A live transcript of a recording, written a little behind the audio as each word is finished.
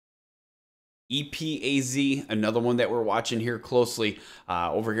EPAZ, another one that we're watching here closely.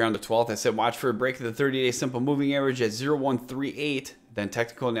 Over here on the 12th, I said watch for a break of the 30-day simple moving average at 0.138. Then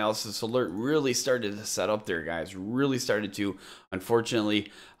technical analysis alert really started to set up there, guys. Really started to,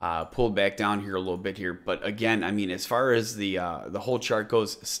 unfortunately, pull back down here a little bit here. But again, I mean, as far as the whole chart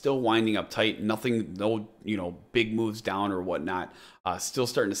goes, still winding up tight. Nothing, no, big moves down or whatnot. Still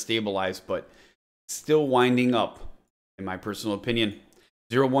starting to stabilize, but still winding up, in my personal opinion.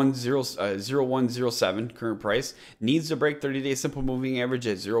 0107 current price needs to break 30-day simple moving average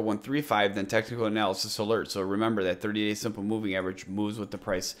at 0135, then technical analysis alert. So remember that 30-day simple moving average moves with the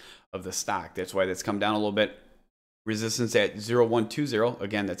price of the stock. That's why that's come down a little bit. Resistance at 0120,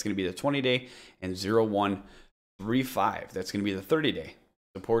 again, that's going to be the 20-day, and 0135, that's going to be the 30-day.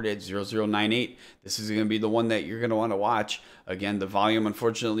 Support at 0098. This is going to be the one that you're going to want to watch. Again, the volume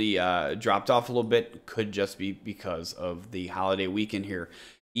unfortunately dropped off a little bit. Could just be because of the holiday weekend here.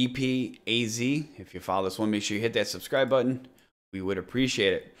 EPAZ, if you follow this one, make sure you hit that subscribe button. We would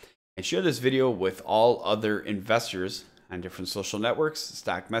appreciate it. And share this video with all other investors on different social networks,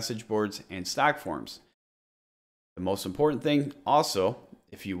 stock message boards, and stock forums. The most important thing also,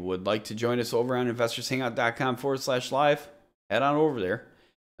 if you would like to join us over on investorshangout.com/live, head on over there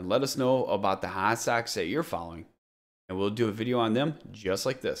and let us know about the hot stocks that you're following, and we'll do a video on them just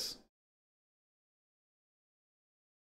like this.